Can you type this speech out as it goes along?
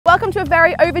welcome to a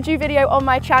very overdue video on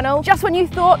my channel. Just when you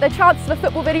thought the chances of a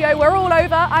football video were all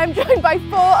over, I am joined by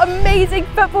 4 amazing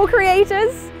football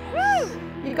creators.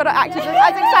 You've got to act as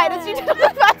excited as you did on the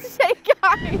first day,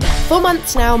 guys. For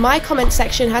months now, my comment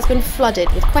section has been flooded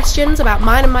with questions about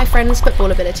mine and my friends'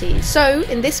 football abilities. So,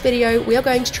 in this video, we are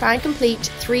going to try and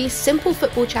complete 3 simple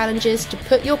football challenges to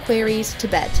put your queries to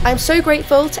bed. I'm so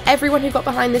grateful to everyone who got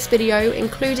behind this video,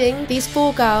 including these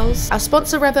 4 girls, our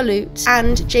sponsor Revolut,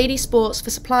 and JD Sports for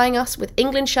supplying us with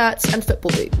England shirts and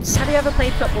football boots. Have you ever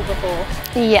played football before?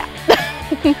 Yeah.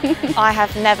 I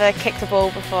have never kicked a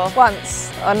ball before. Once,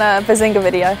 on a Bazinga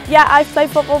video. Yeah, I've played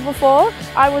football before.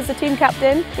 I was the team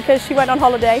captain because she went on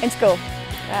holiday in school,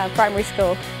 primary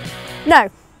school. No.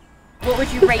 What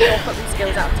would you rate your football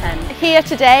skills out of 10? Here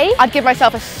today, I'd give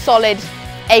myself a solid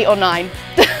 8 or 9.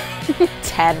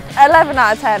 10. 11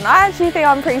 out of 10. I actually think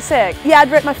I'm pretty sick. Yeah, I'd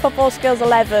rate my football skills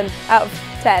 11 out of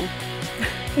 10.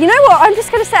 You know what, I'm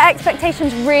just going to set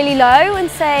expectations really low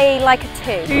and say like a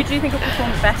 2. Who do you think will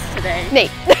perform best today? Me.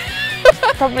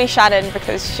 Probably Shannon,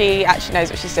 because she actually knows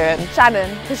what she's doing. Shannon,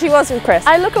 because she was with Chris.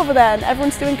 I look over there and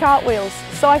everyone's doing cartwheels,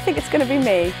 so I think it's going to be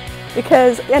me,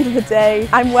 because at the end of the day,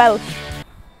 I'm Welsh.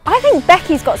 I think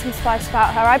Becky's got some spice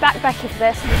about her. I back Becky for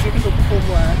this. Who do you think will perform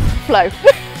worse? Flo.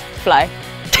 Flo.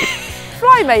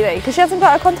 Fly maybe, because she hasn't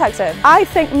got her contacts in. I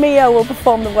think Mia will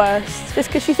perform the worst, just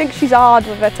because she thinks she's hard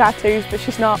with her tattoos, but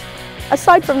she's not.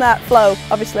 Aside from that, Flo,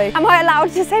 obviously. Am I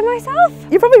allowed to say myself?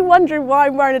 You're probably wondering why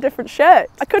I'm wearing a different shirt.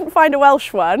 I couldn't find a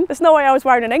Welsh one. There's no way I was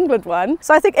wearing an England one.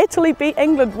 So I think Italy beat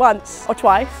England once or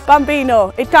twice.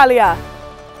 Bambino, Italia.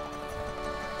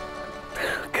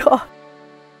 God.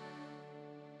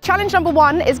 Challenge number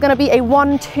 1 is going to be a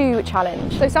 1-2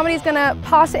 challenge. So somebody's going to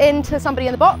pass it in to somebody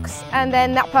in the box, and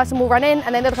then that person will run in,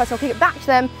 and then the other person will kick it back to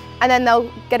them, and then they'll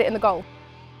get it in the goal.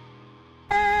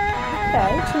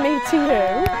 Okay, to me, to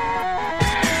you.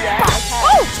 Yeah.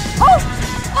 Okay. Oh! Oh!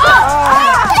 Oh!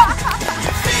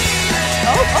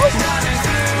 Oh!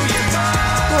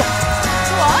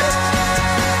 Oh!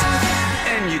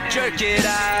 And you jerk it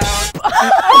out.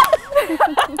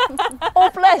 Oh,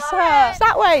 bless her. It's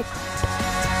that way.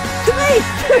 To me.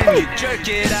 And you jerk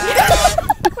it out.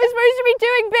 We're supposed to be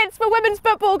doing bits for women's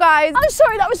football, guys. I'm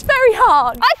sorry, that was very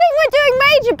hard. I think we're doing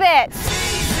major bits.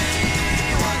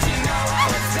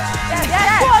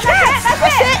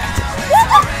 That's it.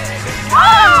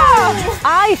 Oh!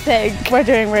 I think we're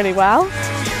doing really well.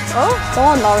 Oh, go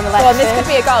on, Lauren. Go on, this could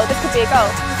be a goal. This could be a goal.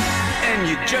 And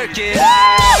you jerk it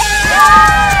out.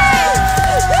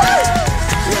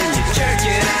 When you jerk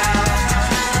it out.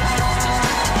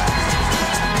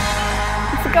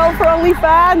 It's a goal for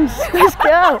OnlyFans. Let's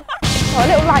go. Oh, a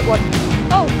little light one.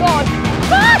 Oh God.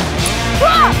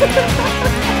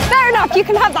 Fair enough, you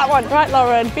can have that one. Right,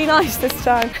 Lauren, be nice this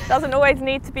time. Doesn't always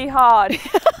need to be hard.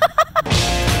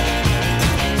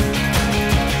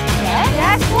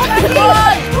 Yes, go on, Becky. Go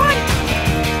on.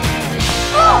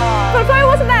 Oh, but if I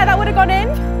wasn't there, that would have gone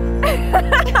in.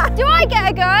 Do I get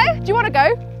a go? Do you want to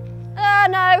go?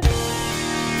 No.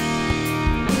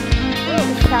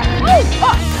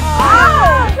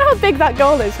 Oh. Look how big that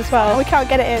goal is as well. We can't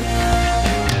get it in.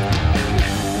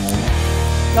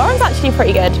 Lauren's actually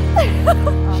pretty good.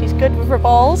 She's good with her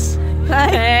balls.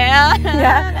 Yeah.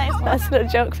 Yeah. That's a little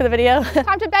joke for the video.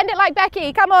 Time to bend it like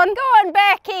Becky. Come on. Go on,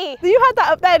 Becky. You had that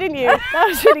up there, didn't you? That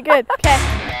was really good. Okay.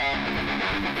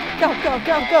 Go, go,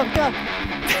 go, go, go.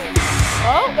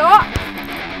 Oh, go up.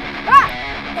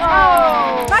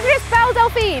 Oh. Imagine it's Belle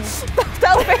Delphine. It's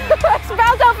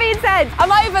Belle Delphine's head.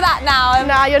 I'm over that now.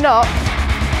 Nah, you're not.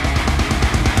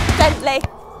 Gently.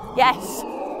 Yes.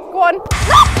 Go on.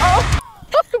 Oh.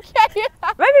 Okay.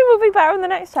 Maybe we'll be better in the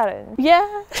next challenge. Yeah.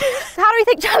 How do we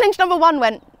think challenge number 1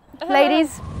 went,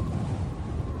 ladies?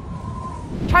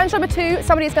 Challenge number 2,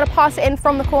 somebody's going to pass it in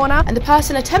from the corner, and the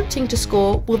person attempting to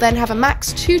score will then have a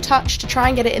max 2 touch to try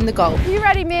and get it in the goal. Are you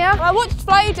ready, Mia? I watched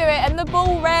Flo do it and the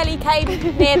ball rarely came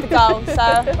near the goal,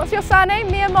 so... What's your surname?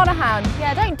 Mia Monaghan.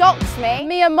 Yeah, don't dox me.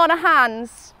 Mia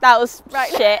Monaghan's. That was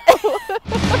shit.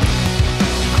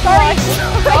 Sorry.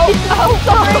 Oh,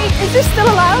 sorry. Is this still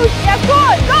allowed? Yeah, go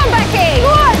on Becky.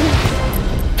 Go on.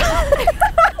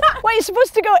 Wait, you're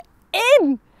supposed to go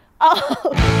in. Oh.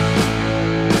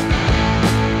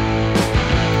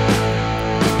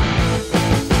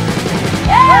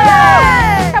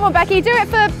 Yeah. Come on, Becky, do it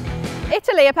for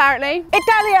Italy, apparently.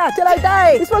 Italia, till I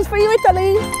die. This one's for you,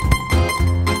 Italy.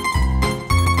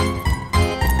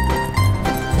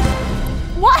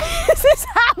 What is this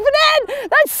happening?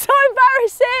 That's so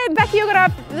embarrassing. Becky, you're going to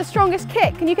have the strongest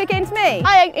kick. Can you kick it into me?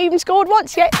 I ain't even scored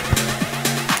once yet.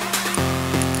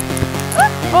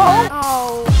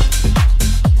 Oh.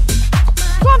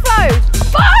 Go on, Flo.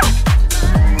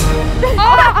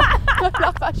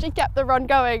 She kept the run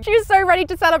going. She was so ready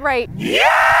to celebrate. Yeah!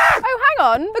 Oh, hang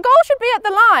on. The goal should be at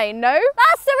the line, no?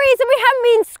 That's the reason we haven't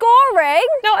been scoring.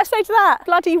 No, I say to that.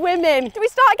 Bloody women. Do we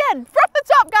start again? From the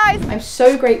top, guys. I'm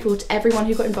so grateful to everyone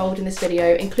who got involved in this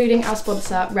video, including our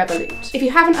sponsor, Revolut. If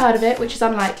you haven't heard of it, which is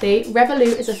unlikely,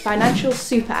 Revolut is a financial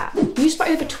super app used by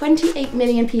over 28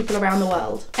 million people around the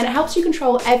world, and it helps you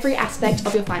control every aspect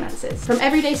of your finances, from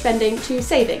everyday spending to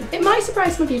saving. It might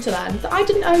surprise some of you to learn that I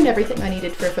didn't own everything I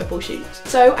needed for a football shoot,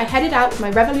 so I headed out with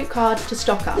my Revolut card to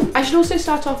stock up. I should also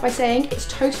start off by saying it's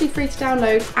totally free to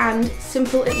download and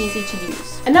simple and easy to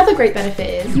use. Another great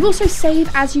benefit is you also save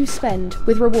as you spend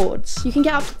with rewards. You can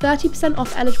get up to 30%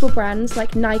 off eligible brands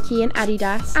like Nike and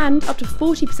Adidas, and up to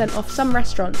 40% off some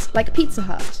restaurants like Pizza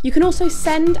Hut. You can also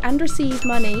send and receive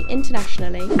money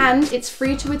internationally, and it's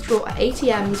free to withdraw at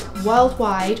ATMs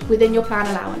worldwide within your plan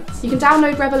allowance. You can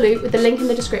download Revolut with the link in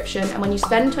the description, and when you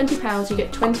spend £20, you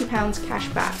get £20 cash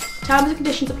back. Terms and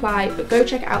conditions apply, but go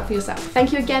check it out for yourself.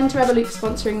 Thank you again to Revolut for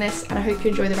sponsoring this, and I hope you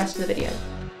enjoy the rest of the video.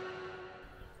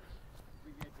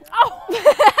 Oh!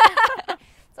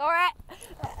 It's alright.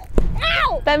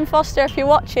 Ow! Ben Foster, if you're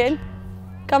watching,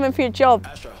 coming for your job.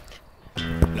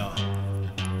 No.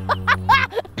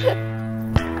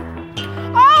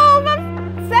 Oh, my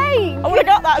sake. I would have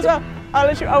got that as well. I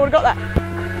would have got that.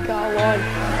 Go on.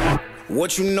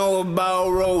 What you know about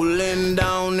rolling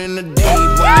down in the deep?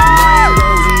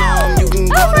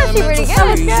 That was actually really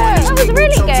good. That was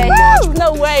really good.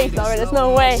 No way, sorry, there's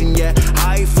no way. Yeah,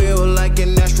 I feel like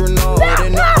an astronaut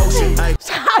in the ocean. I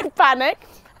panicked.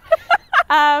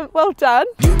 Well done.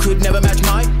 You could never match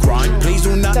my grind. Please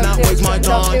do not waste my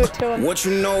Don't do time. it to him. What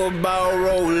you know about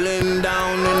rolling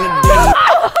down in the deep?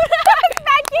 Oh,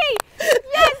 Becky!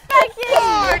 Yes, Becky!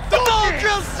 The ball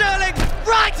drills Sterling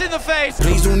right in the face.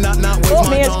 Please do not waste my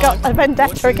Mia's time. got a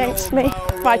vendetta against me.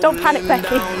 Right, don't panic,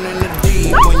 Becky.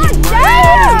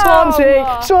 Damn!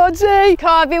 Swansea!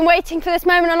 God, I've been waiting for this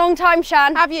moment a long time,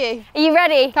 Shan. Have you? Are you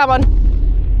ready? Come on.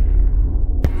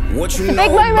 What you a know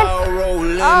big moment. about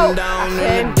rolling Oh, down that's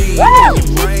in him. the deep? Woo! When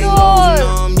your brain She goes scored.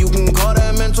 numb, you can call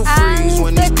that mental And freeze.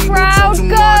 When the these people crowd talk too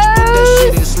much, put that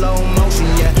shit in slow motion.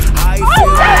 Yeah, I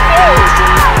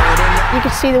feel You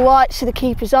can see the whites of the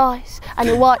keeper's eyes and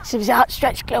the whites of his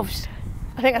outstretched gloves.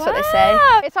 I think that's what they say.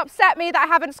 It's upset me that I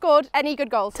haven't scored any good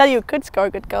goals. Tell you who could score a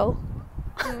good goal.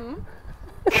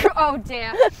 Oh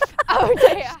dear. Oh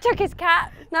dear. Took his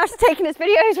cat. Now she's taking his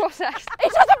videos. What's next? He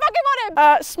doesn't fucking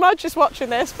want him. Smudge is watching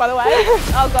this, by the way.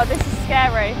 Oh God, this is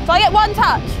scary. So I get one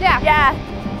touch? Yeah. Yeah.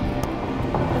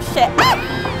 Oh shit.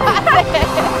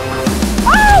 Oh!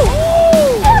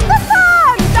 What the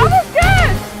fuck? That was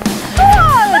good.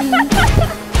 Come on.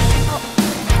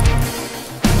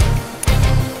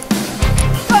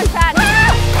 Go, Shan.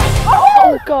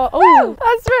 Oh God. Oh.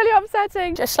 That's really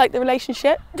upsetting. Just like the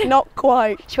relationship, not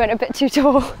quite. She went a bit too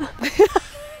tall.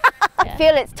 I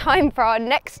feel it's time for our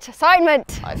next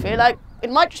assignment. I feel like it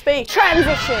might just be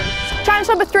Transition. Challenge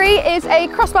number 3 is a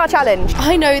crossbar challenge.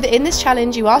 I know that in this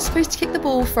challenge you are supposed to kick the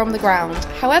ball from the ground.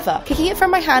 However, kicking it from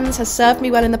my hands has served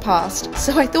me well in the past,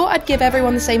 so I thought I'd give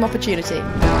everyone the same opportunity.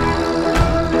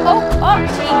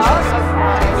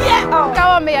 Yeah. Oh. Go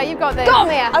on, Mia, you've got this. Go,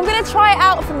 Mia. I'm going to try it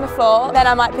out from the floor, then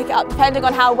I might pick it up depending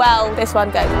on how well this one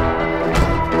goes.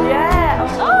 Yeah.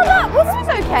 Oh, that was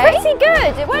okay. Pretty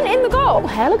good. It went in the goal. Oh,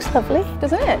 hair looks lovely,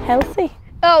 doesn't it? Healthy.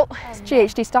 Oh, It's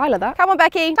GHD style of that. Come on,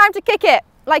 Becky. Time to kick it.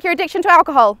 Like your addiction to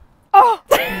alcohol. oh.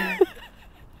 Becky's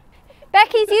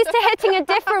used to hitting a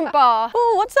different bar.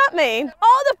 Oh, what's that mean?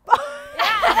 Oh, the.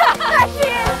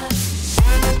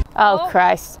 Oh,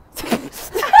 Christ.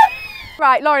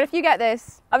 Right, Lauren, if you get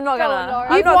this, I'm not gonna. on,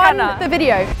 Lauren. I'm you've not won gonna. the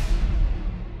video.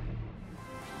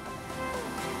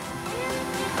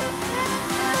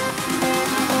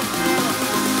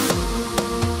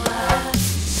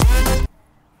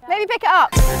 Maybe pick it up.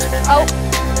 Oh,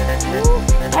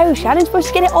 Oh, Shannon's supposed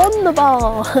to get it on the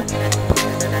ball.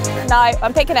 No,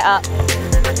 I'm picking it up.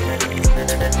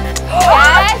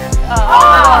 yes.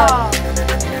 Oh.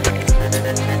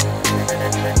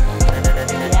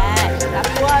 Yes,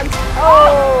 that's one.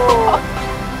 Oh.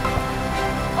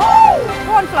 Oh.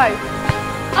 Go on, Flo.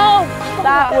 Oh,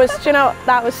 That was, do you know,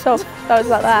 that was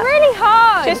like that. really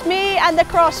hard. Just me and the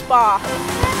crossbar.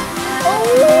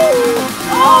 Oh.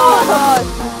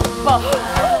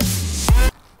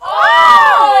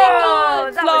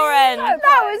 Oh, Lauren.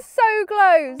 That was so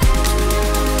close.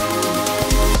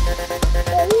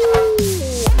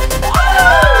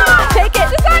 Take it.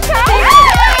 Does that count?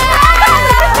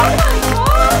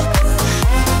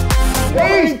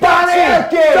 He's done it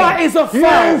again! That is a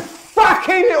foul!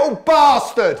 fucking little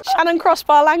bastard! Shannon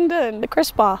Crossbar Langdon. The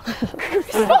Crispbar.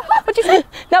 What do you say?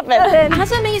 Nothing.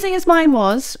 As amazing as mine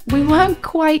was, we weren't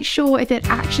quite sure if it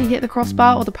actually hit the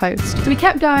crossbar or the post. So we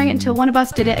kept going until one of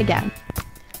us did it again.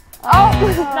 Oh,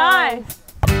 nice.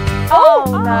 Oh,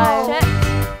 no. Shit.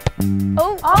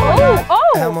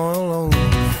 Oh. Am I alone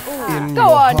in Go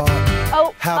your on. heart?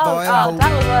 Oh. Have I Oh,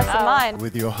 that was worse than mine.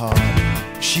 with your heart?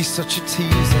 She's such a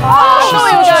teaser. I thought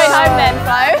we were going home then,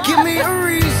 Flo. Give me a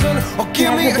reason or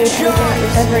give me a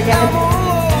chance. Ever again.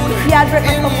 He had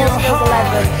written football skills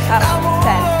 11 out of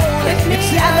 10. It's me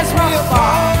and the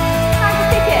crossbar. Trying to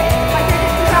pick it. Like you're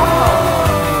just an alcohol.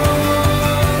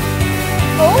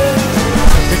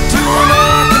 doing all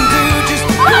I can do just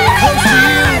to be close to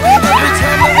you. Every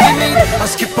time that we meet, I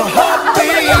skip a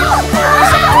heartbeat.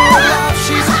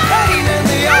 She's a pain in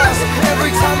the ass.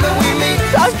 Every time that we meet.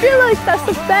 I feel like that's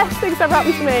the best thing's ever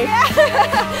happened to me.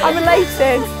 I'm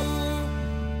elated.